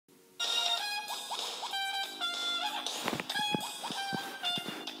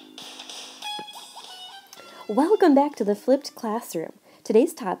Welcome back to the Flipped Classroom.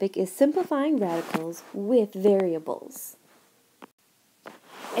 Today's topic is simplifying radicals with variables.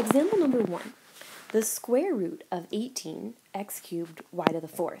 Example number 1. The square root of 18 x cubed y to the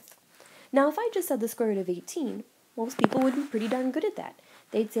 4th. Now if I just said the square root of 18, most people would be pretty darn good at that.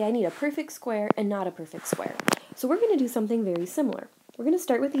 They'd say I need a perfect square and not a perfect square. So we're going to do something very similar. We're going to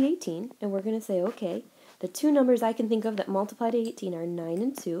start with the 18 and we're going to say, okay, the two numbers I can think of that multiply to 18 are 9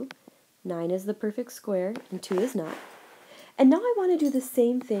 and 2. 9 is the perfect square, and 2 is not. And now I want to do the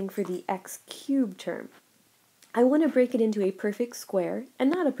same thing for the x cubed term. I want to break it into a perfect square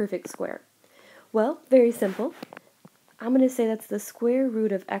and not a perfect square. Well, very simple. I'm going to say that's the square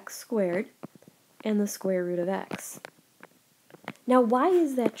root of x squared and the square root of x. Now, why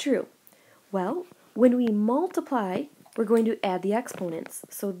is that true? Well, when we multiply, we're going to add the exponents.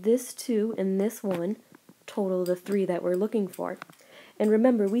 So this 2 and this 1 total the 3 that we're looking for. And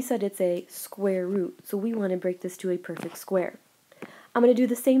remember, we said it's a square root, so we want to break this to a perfect square. I'm going to do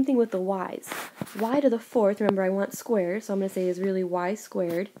the same thing with the y's. Y to the 4th, remember I want squares, so I'm going to say is really y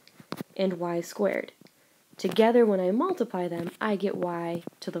squared and y squared. Together, when I multiply them, I get y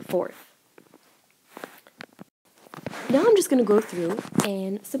to the 4th. Now I'm just going to go through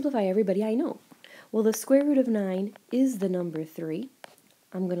and simplify everybody I know. Well, the square root of 9 is the number 3.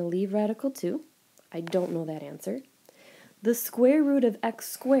 I'm going to leave radical 2. I don't know that answer. The square root of x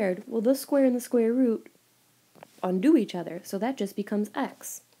squared, well, the square and the square root undo each other, so that just becomes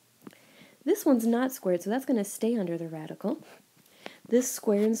x. This one's not squared, so that's going to stay under the radical. This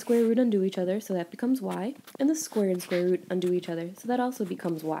square and square root undo each other, so that becomes y, and the square and square root undo each other, so that also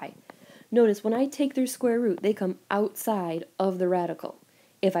becomes y. Notice, when I take their square root, they come outside of the radical.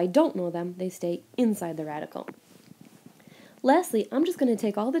 If I don't know them, they stay inside the radical. Lastly, I'm just going to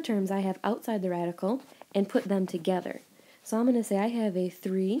take all the terms I have outside the radical and put them together. So I'm going to say I have a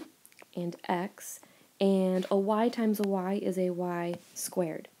 3 and x, and a y times a y is a y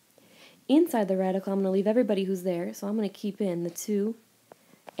squared. Inside the radical, I'm going to leave everybody who's there, so I'm going to keep in the 2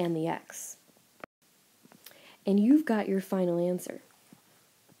 and the x. And you've got your final answer.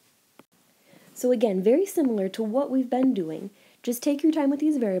 So again, very similar to what we've been doing, just take your time with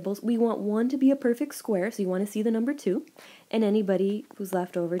these variables. We want one to be a perfect square, so you want to see the number 2, and anybody who's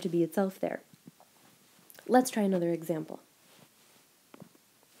left over to be itself there. Let's try another example.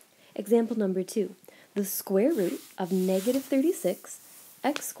 Example number 2, the square root of negative 36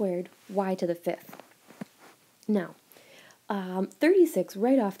 x squared y to the 5th. Now, 36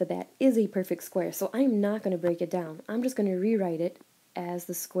 right off the bat is a perfect square, so I'm not going to break it down. I'm just going to rewrite it as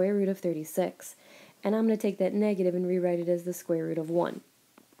the square root of 36, and I'm going to take that negative and rewrite it as the square root of 1.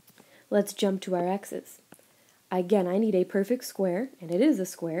 Let's jump to our x's. Again, I need a perfect square, and it is a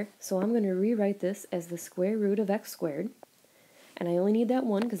square, so I'm going to rewrite this as the square root of x squared. And I only need that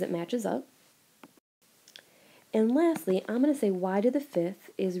 1 because it matches up. And lastly, I'm going to say y to the 5th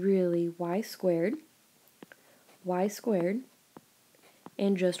is really y squared,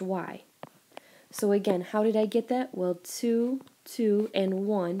 and just y. So again, how did I get that? Well, 2, 2, and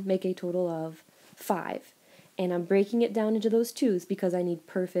 1 make a total of 5. And I'm breaking it down into those 2's because I need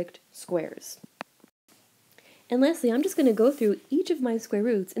perfect squares. And lastly, I'm just going to go through each of my square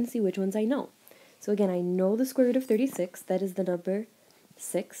roots and see which ones I know. So again, I know the square root of 36, that is the number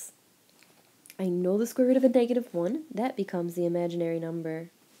 6. I know the square root of a negative 1, that becomes the imaginary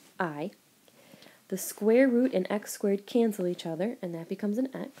number I. The square root and x squared cancel each other, and that becomes an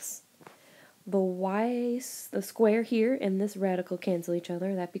x. The square here and this radical cancel each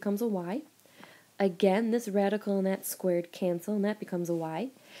other, that becomes a y. Again, this radical and that squared cancel, and that becomes a y.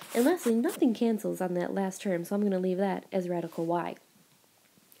 And lastly, nothing cancels on that last term, so I'm going to leave that as radical y.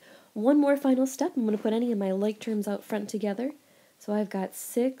 One more final step, I'm going to put any of my like terms out front together. So I've got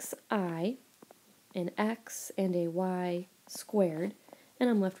 6i, an x, and a y squared, and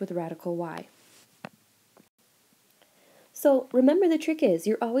I'm left with radical y. So remember, the trick is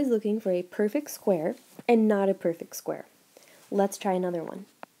you're always looking for a perfect square and not a perfect square. Let's try another one.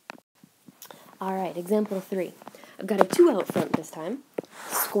 Alright, example 3. I've got a 2 out front this time.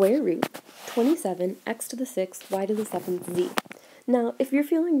 Square root 27 x to the 6th y to the 7th z. Now, if you're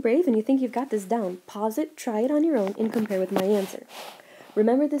feeling brave and you think you've got this down, pause it, try it on your own, and compare with my answer.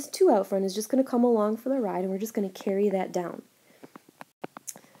 Remember, this 2 out front is just going to come along for the ride, and we're just going to carry that down.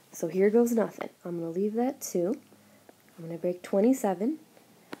 So here goes nothing. I'm going to leave that 2. I'm going to break 27.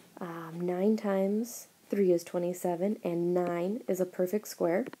 9 times 3 is 27, and 9 is a perfect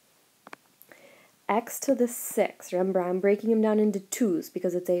square. X to the 6. Remember, I'm breaking them down into 2's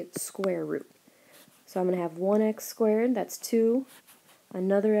because it's a square root. So I'm going to have 1x squared, that's 2,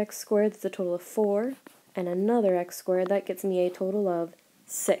 another x squared, that's a total of 4, and another x squared, that gets me a total of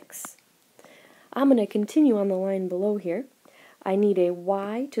 6. I'm going to continue on the line below here. I need a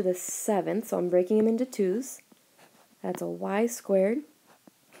y to the 7th, so I'm breaking them into 2's. That's a y squared,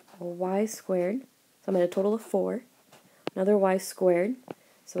 so I'm at a total of 4. Another y squared,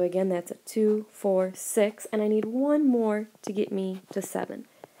 so again that's a 2, 4, 6, and I need one more to get me to 7.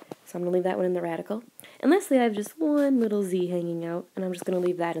 So I'm going to leave that one in the radical. And lastly, I have just one little z hanging out, and I'm just going to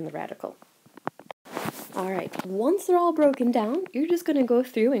leave that in the radical. Alright, once they're all broken down, you're just going to go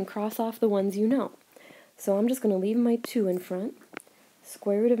through and cross off the ones you know. So I'm just going to leave my 2 in front.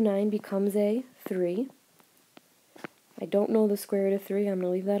 Square root of 9 becomes a 3. I don't know the square root of 3, I'm going to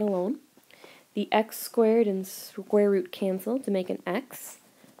leave that alone. The x squared and square root cancel to make an x.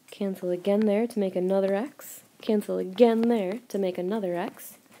 Cancel again there to make another x. Cancel again there to make another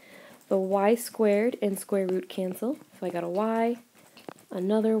x. The y squared and square root cancel, so I got a y,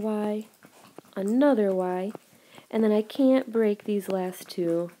 another y, another y, and then I can't break these last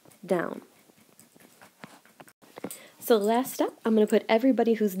two down. So last step, I'm going to put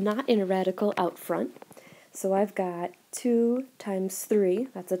everybody who's not in a radical out front. So I've got 2 times 3,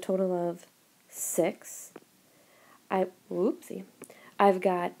 that's a total of 6. I've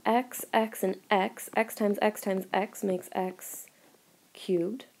got x, x, and x. X times x makes x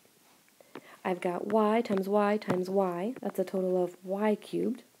cubed. I've got y times y times y, that's a total of y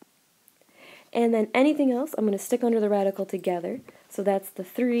cubed. And then anything else, I'm going to stick under the radical together. So that's the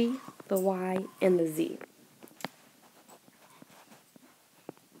 3, the y, and the z.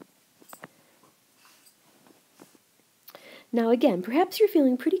 Now again, perhaps you're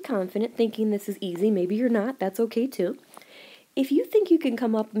feeling pretty confident thinking this is easy. Maybe you're not. That's okay too. If you think you can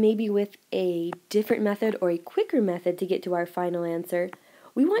come up maybe with a different method or a quicker method to get to our final answer,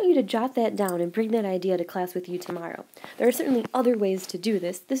 we want you to jot that down and bring that idea to class with you tomorrow. There are certainly other ways to do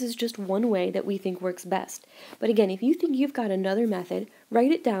this. This is just one way that we think works best. But again, if you think you've got another method,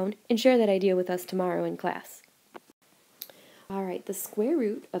 write it down and share that idea with us tomorrow in class. Alright, the square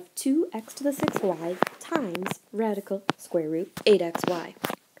root of 2x to the 6y times radical square root 8xy.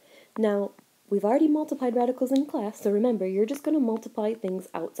 Now, we've already multiplied radicals in class, so remember, you're just going to multiply things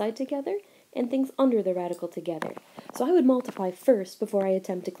outside together and things under the radical together. So I would multiply first before I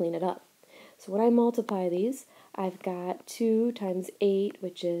attempt to clean it up. So when I multiply these, I've got 2 times 8,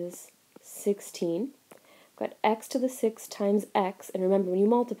 which is 16. I've got x to the 6 times x, and remember, when you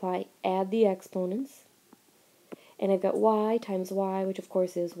multiply, add the exponents. And I've got y times y, which of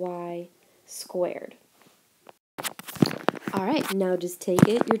course is y squared. Alright, now just take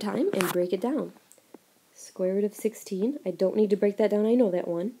your time and break it down. Square root of 16, I don't need to break that down, I know that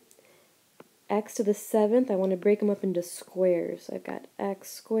one. X to the 7th, I want to break them up into squares. So I've got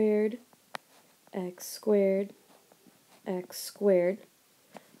x squared, x squared, x squared.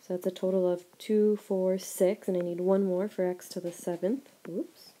 So that's a total of 2, 4, 6, and I need one more for x to the 7th.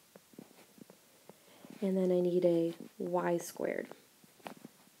 Oops. And then I need a y squared.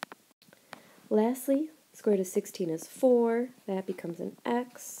 Lastly, square root of 16 is 4. That becomes an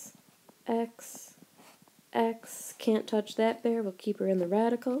x, x, x. Can't touch that there. We'll keep her in the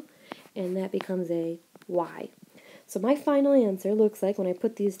radical. And that becomes a y. So my final answer looks like, when I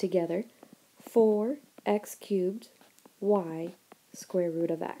put these together, 4x cubed y square root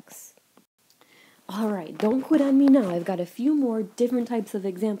of x. Alright, don't quit on me now. I've got a few more different types of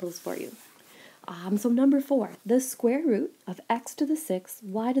examples for you. So number 4, the square root of x to the 6th,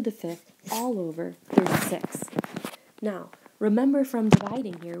 y to the 5th, all over 36. Now, remember from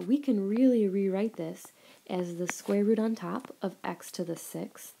dividing here, we can really rewrite this as the square root on top of x to the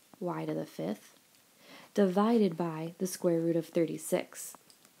 6th, y to the 5th, divided by the square root of 36.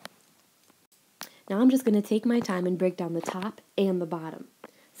 Now I'm just going to take my time and break down the top and the bottom.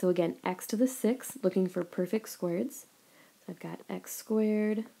 So again, x to the 6th, looking for perfect squareds. So I've got x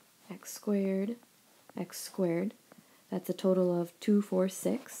squared, x squared, x squared. That's a total of 2, 4,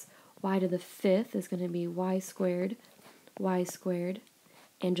 6. Y to the 5th is going to be y squared,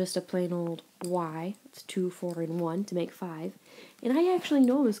 and just a plain old y. It's 2, 4, and 1 to make 5. And I actually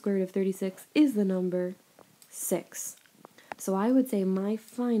know the square root of 36 is the number 6. So I would say my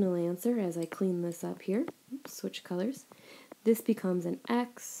final answer, as I clean this up here, switch colors, this becomes an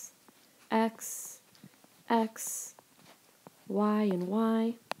x, x, x, y, and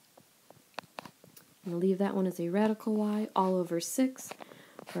y. I'm going to leave that one as a radical y all over 6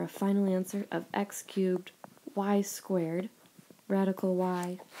 for a final answer of x cubed y squared radical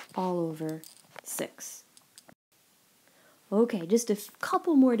y all over 6. Okay, just a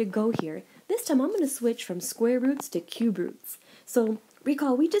couple more to go here. This time I'm going to switch from square roots to cube roots. So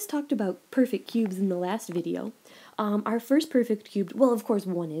recall, we just talked about perfect cubes in the last video. Our first perfect cube, well, of course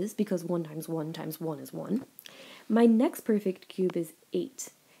 1 is, because 1 times 1 times 1 is 1. My next perfect cube is 8.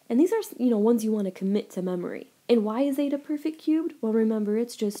 And these are, ones you want to commit to memory. And why is 8 a perfect cubed? Well, remember,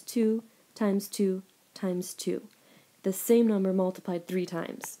 it's just 2 times 2 times 2. The same number multiplied 3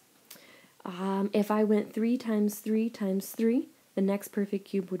 times. If I went 3 times 3 times 3, the next perfect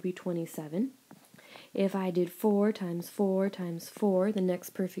cube would be 27. If I did 4 times 4 times 4, the next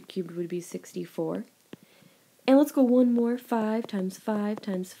perfect cube would be 64. And let's go one more, 5 times 5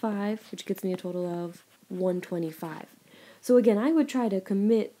 times 5, which gets me a total of 125. So again, I would try to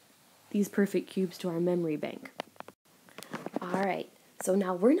commit these perfect cubes to our memory bank. Alright, so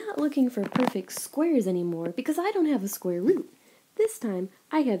now we're not looking for perfect squares anymore because I don't have a square root. This time,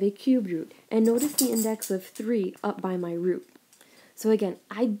 I have a cube root, and notice the index of 3 up by my root. So again,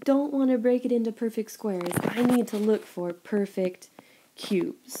 I don't want to break it into perfect squares. I need to look for perfect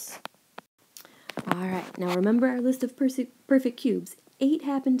cubes. Alright, now remember our list of perfect cubes. 8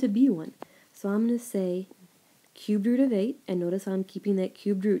 happened to be one. So I'm going to say cube root of 8, and notice how I'm keeping that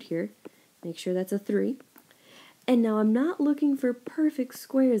cube root here. Make sure that's a 3. And now I'm not looking for perfect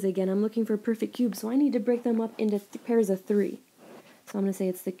squares again, I'm looking for perfect cubes, so I need to break them up into pairs of 3. So I'm going to say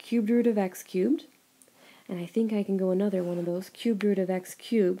it's the cube root of x cubed, and I think I can go another one of those, cube root of x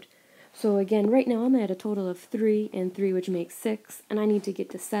cubed. So again, right now I'm at a total of 3 and 3, which makes 6, and I need to get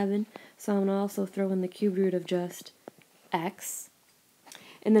to 7, so I'm going to also throw in the cube root of just x.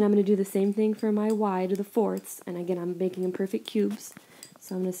 And then I'm going to do the same thing for my y to the fourths, and again I'm making them perfect cubes.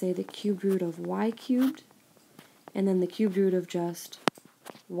 So I'm going to say the cube root of y cubed, and then the cube root of just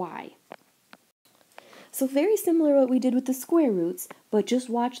y. So very similar to what we did with the square roots, but just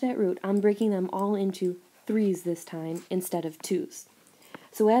watch that root. I'm breaking them all into 3's this time instead of 2's.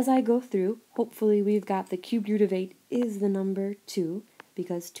 So as I go through, hopefully we've got the cube root of 8 is the number 2,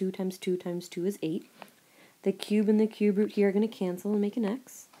 because 2 times 2 times 2 is 8. The cube and the cube root here are going to cancel and make an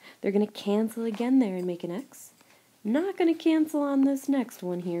x. They're going to cancel again there and make an x. Not going to cancel on this next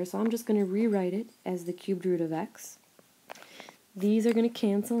one here, so I'm just going to rewrite it as the cube root of x. These are going to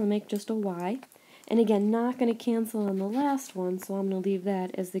cancel and make just a y. And again, not going to cancel on the last one, so I'm going to leave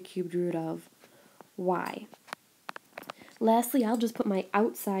that as the cube root of y. Lastly, I'll just put my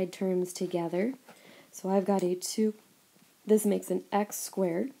outside terms together. So I've got a 2, this makes an x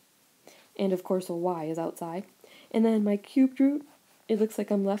squared, and of course a y is outside. And then my cube root, it looks like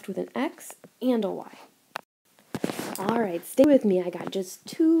I'm left with an x and a y. Alright, stay with me, I got just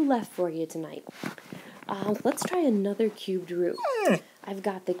 2 left for you tonight. Let's try another cubed root. I've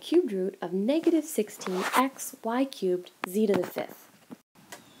got the cubed root of negative 16x y cubed z to the 5th.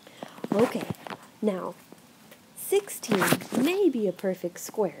 Okay, now 16 may be a perfect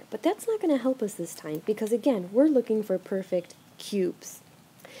square, but that's not going to help us this time because again, we're looking for perfect cubes.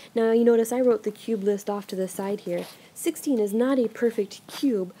 Now you notice I wrote the cube list off to the side here. 16 is not a perfect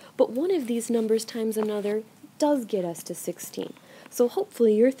cube, but one of these numbers times another does get us to 16. So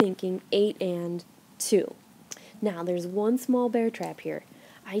hopefully you're thinking 8 and 2. Now there's one small bear trap here.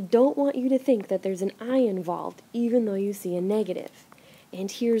 I don't want you to think that there's an I involved even though you see a negative.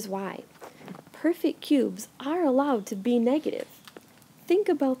 And here's why. Perfect cubes are allowed to be negative. Think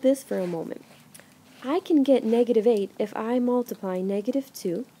about this for a moment. I can get negative 8 if I multiply negative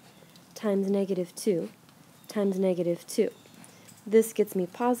 2 times negative 2 times negative 2. This gets me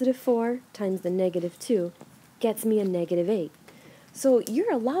positive 4 times the negative 2 gets me a negative 8. So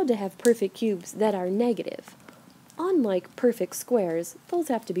you're allowed to have perfect cubes that are negative. Unlike perfect squares, those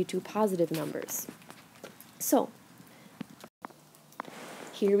have to be 2 positive numbers. So,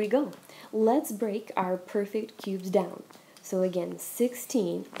 here we go. Let's break our perfect cubes down. So again,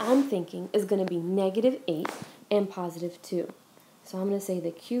 16, I'm thinking, is going to be negative 8 and positive 2. So I'm going to say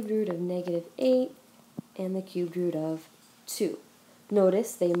the cube root of negative 8 and the cube root of 2.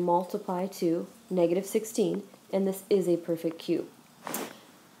 Notice they multiply to negative 16, and this is a perfect cube.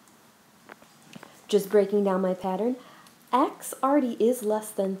 Just breaking down my pattern, x already is less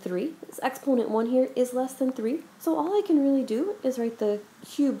than 3. This exponent 1 here is less than 3, so all I can really do is write the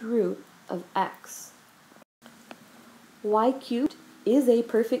cubed root of x. Y cubed is a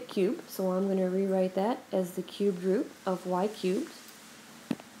perfect cube, so I'm going to rewrite that as the cubed root of y cubed.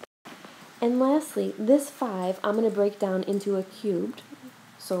 And lastly, this 5 I'm going to break down into a cubed,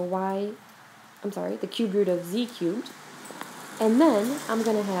 so the cube root of z cubed, and then I'm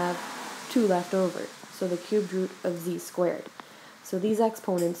going to have 2 left over, so the cubed root of z squared. So these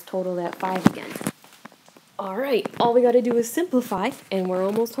exponents total that 5 again. Alright, all we got to do is simplify, and we're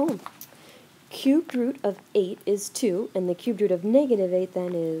almost home. Cubed root of 8 is 2, and the cubed root of negative 8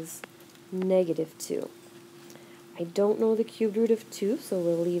 then is negative 2. I don't know the cubed root of 2, so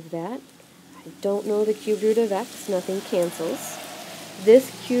we'll leave that. I don't know the cubed root of x, nothing cancels.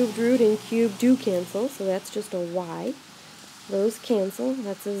 This cubed root and cube do cancel, so that's just a y. Those cancel,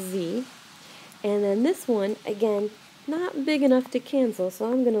 that's a z. And then this one, again, not big enough to cancel,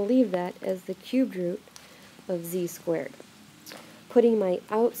 so I'm going to leave that as the cubed root of z squared. Putting my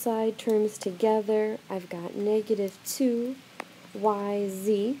outside terms together, I've got negative 2yz,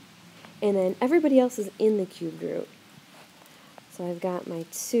 and then everybody else is in the cubed root. So I've got my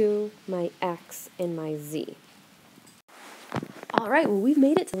 2, my x, and my z. Alright, well, we've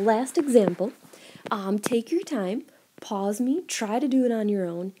made it to the last example. Take your time, pause me, try to do it on your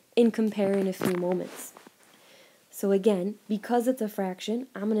own, and compare in a few moments. So again, because it's a fraction,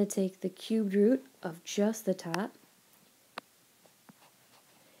 I'm going to take the cubed root of just the top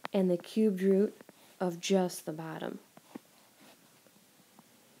and the cubed root of just the bottom.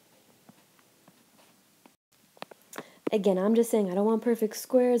 Again, I'm just saying I don't want perfect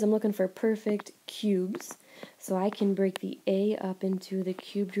squares, I'm looking for perfect cubes. So I can break the a up into the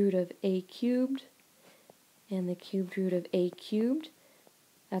cubed root of a cubed and the cubed root of a cubed.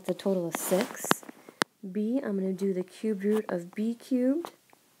 That's a total of 6. B, I'm going to do the cubed root of b cubed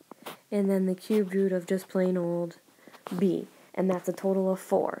and then the cubed root of just plain old b. And that's a total of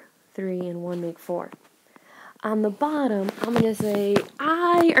 4. 3 and 1 make 4. On the bottom, I'm going to say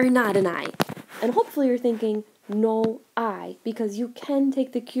I or not an I. And hopefully you're thinking, no I, because you can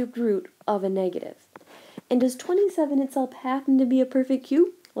take the cubed root of a negative. And does 27 itself happen to be a perfect cube?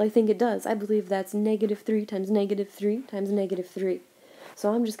 Well, I think it does. I believe that's negative 3 times negative 3 times negative 3.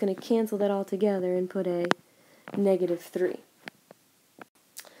 So I'm just going to cancel that all together and put a negative 3.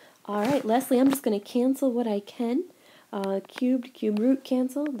 Alright, lastly, I'm just going to cancel what I can. Cubed root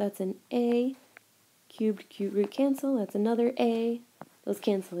cancel, that's an A. Cubed root cancel, that's another A. Those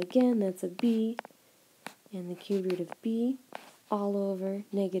cancel again, that's a B. And the cubed root of B all over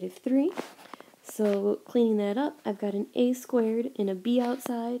negative 3. So cleaning that up, I've got an a squared and a b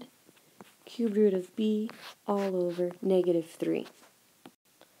outside, cubed root of b all over negative 3.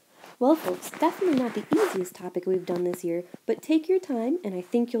 Well, folks, definitely not the easiest topic we've done this year, but take your time and I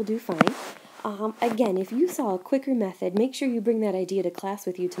think you'll do fine. Again, if you saw a quicker method, make sure you bring that idea to class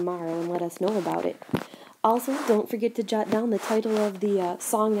with you tomorrow and let us know about it. Also, don't forget to jot down the title of the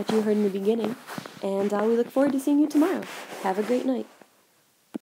song that you heard in the beginning, and we look forward to seeing you tomorrow. Have a great night.